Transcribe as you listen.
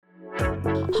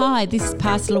Hi, this is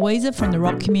Pastor Louisa from the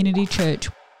Rock Community Church.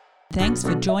 Thanks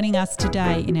for joining us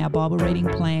today in our Bible reading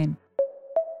plan.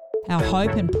 Our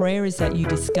hope and prayer is that you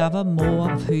discover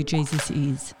more of who Jesus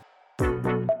is.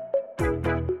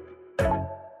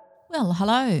 Well,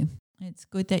 hello. It's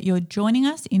good that you're joining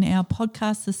us in our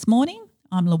podcast this morning.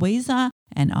 I'm Louisa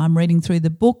and I'm reading through the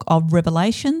book of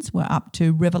Revelations. We're up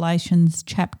to Revelations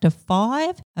chapter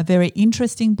 5, a very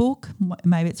interesting book.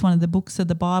 Maybe it's one of the books of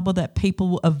the Bible that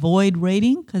people avoid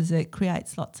reading because it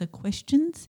creates lots of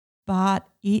questions. But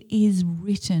it is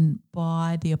written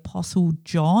by the Apostle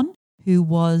John, who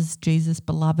was Jesus'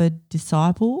 beloved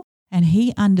disciple, and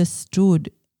he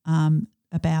understood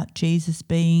about Jesus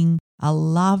being a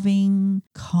loving,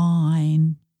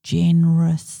 kind,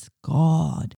 generous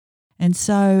God. And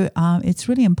so it's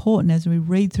really important as we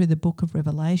read through the book of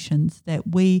Revelations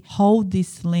that we hold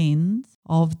this lens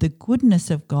of the goodness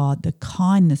of God, the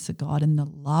kindness of God and the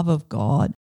love of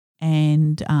God,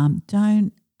 and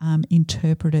don't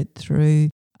interpret it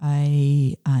through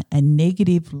a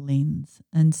negative lens.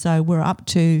 And so we're up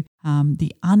to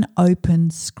the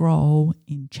unopened scroll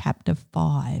in chapter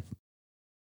 5.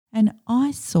 And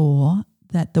I saw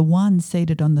that the one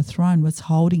seated on the throne was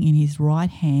holding in his right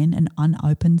hand an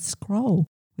unopened scroll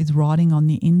with writing on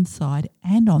the inside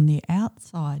and on the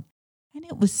outside, and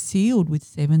it was sealed with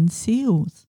 7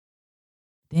 seals.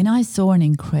 Then I saw an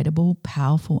incredible,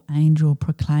 powerful angel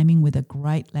proclaiming with a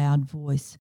great loud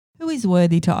voice, "Who is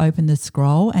worthy to open the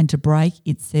scroll and to break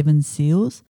its 7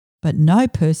 seals?" But no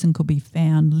person could be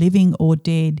found, living or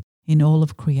dead, in all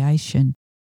of creation.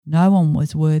 No one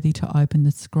was worthy to open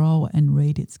the scroll and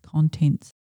read its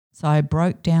contents. So I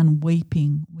broke down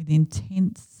weeping with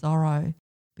intense sorrow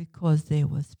because there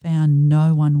was found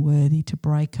no one worthy to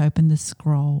break open the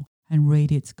scroll and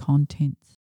read its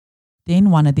contents.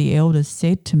 Then one of the elders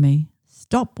said to me,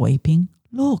 "Stop weeping.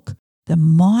 Look, the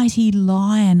mighty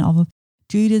Lion of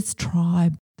Judah's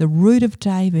tribe, the Root of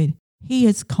David, he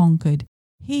has conquered.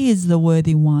 He is the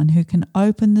worthy one who can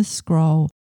open the scroll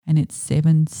and its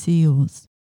 7 seals."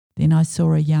 Then I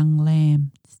saw a young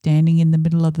lamb standing in the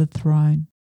middle of the throne,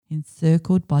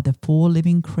 encircled by the 4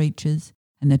 living creatures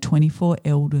and the 24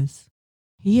 elders.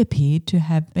 He appeared to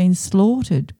have been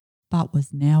slaughtered, but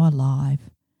was now alive.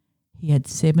 He had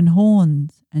 7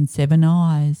 horns and 7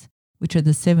 eyes, which are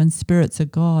the 7 spirits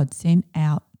of God sent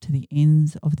out to the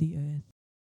ends of the earth.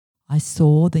 I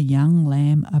saw the young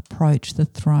lamb approach the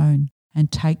throne and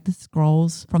take the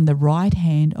scrolls from the right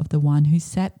hand of the one who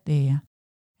sat there.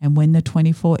 And when the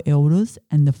 24 elders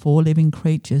and the 4 living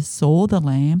creatures saw the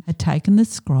Lamb had taken the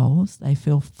scrolls, they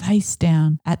fell face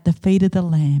down at the feet of the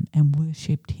Lamb and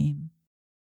worshipped him.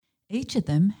 Each of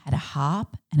them had a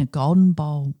harp and a golden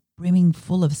bowl brimming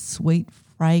full of sweet,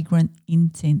 fragrant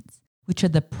incense, which are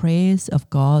the prayers of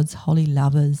God's holy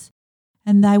lovers.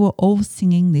 And they were all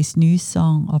singing this new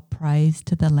song of praise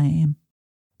to the Lamb.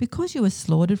 "Because you were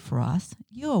slaughtered for us,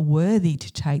 you are worthy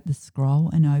to take the scroll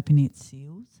and open its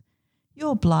seals.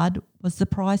 Your blood was the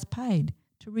price paid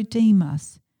to redeem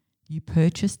us. You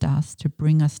purchased us to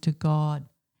bring us to God.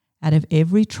 Out of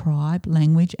every tribe,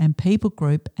 language and people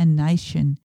group and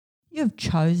nation, you have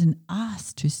chosen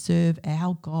us to serve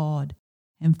our God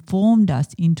and formed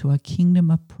us into a kingdom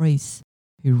of priests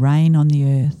who reign on the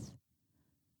earth."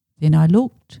 Then I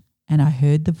looked and I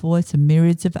heard the voice of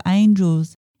myriads of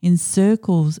angels in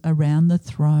circles around the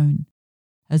throne,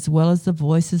 as well as the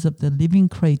voices of the living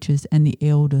creatures and the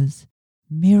elders.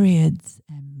 Myriads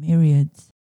and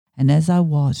myriads. And as I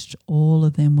watched, all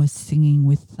of them were singing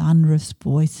with thunderous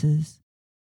voices,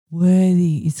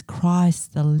 "Worthy is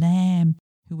Christ the Lamb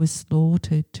who was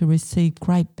slaughtered to receive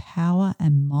great power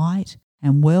and might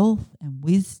and wealth and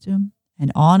wisdom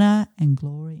and honour and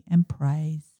glory and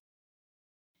praise."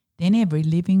 Then every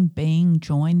living being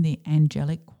joined the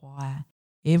angelic choir,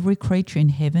 every creature in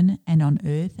heaven and on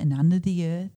earth and under the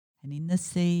earth and in the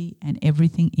sea and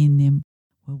everything in them,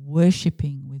 were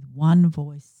worshipping with one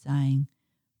voice, saying,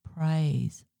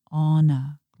 "Praise,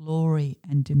 honour, glory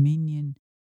and dominion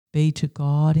be to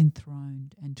God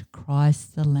enthroned and to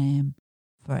Christ the Lamb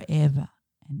forever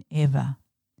and ever."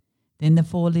 Then the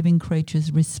 4 living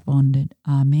creatures responded,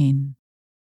 "Amen."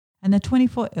 And the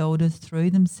 24 elders threw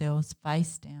themselves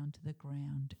face down to the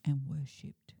ground and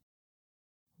worshipped.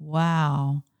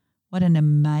 Wow, what an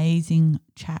amazing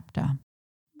chapter.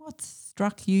 What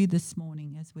struck you this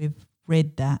morning as we've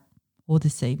read that, or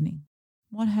this evening?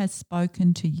 What has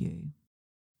spoken to you?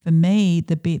 For me,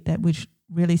 the bit that which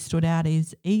really stood out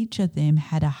is each of them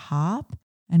had a harp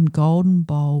and golden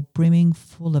bowl brimming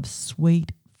full of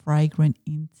sweet, fragrant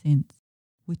incense,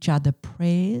 which are the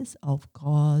prayers of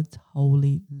God's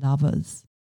holy lovers.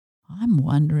 I'm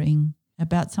wondering,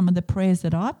 about some of the prayers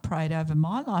that I've prayed over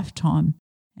my lifetime.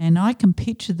 And I can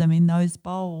picture them in those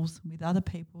bowls with other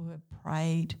people who have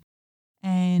prayed,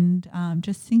 and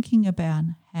just thinking about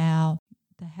how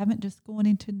they haven't just gone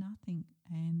into nothing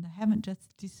and they haven't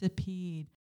just disappeared,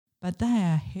 but they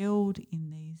are held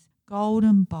in these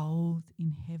golden bowls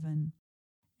in heaven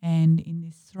and in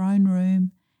this throne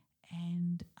room,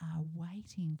 and are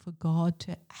waiting for God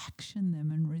to action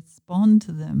them and respond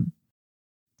to them.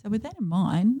 So with that in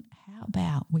mind, how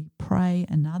about we pray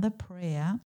another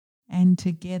prayer, and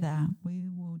together we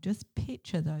will just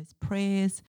picture those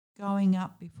prayers going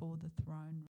up before the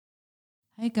throne.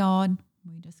 Hey God,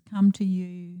 we just come to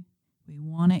you. We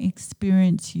want to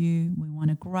experience you. We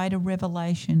want a greater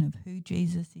revelation of who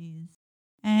Jesus is.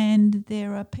 And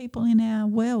there are people in our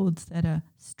worlds that are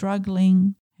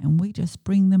struggling, and we just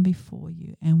bring them before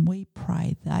you, and we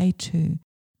pray they too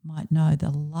might know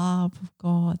the love of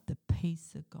God, the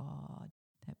peace of God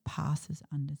that passes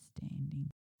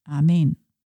understanding. Amen.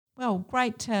 Well,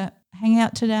 great to hang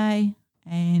out today,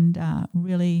 and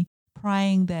really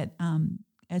praying that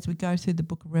as we go through the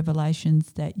book of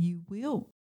Revelations, that you will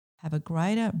have a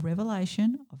greater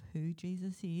revelation of who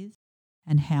Jesus is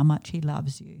and how much he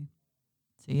loves you.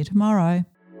 See you tomorrow.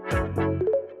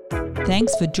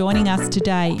 Thanks for joining us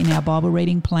today in our Bible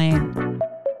reading plan.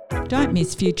 Don't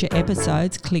miss future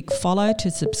episodes. Click follow to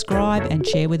subscribe and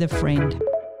share with a friend.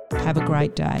 Have a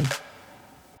great day.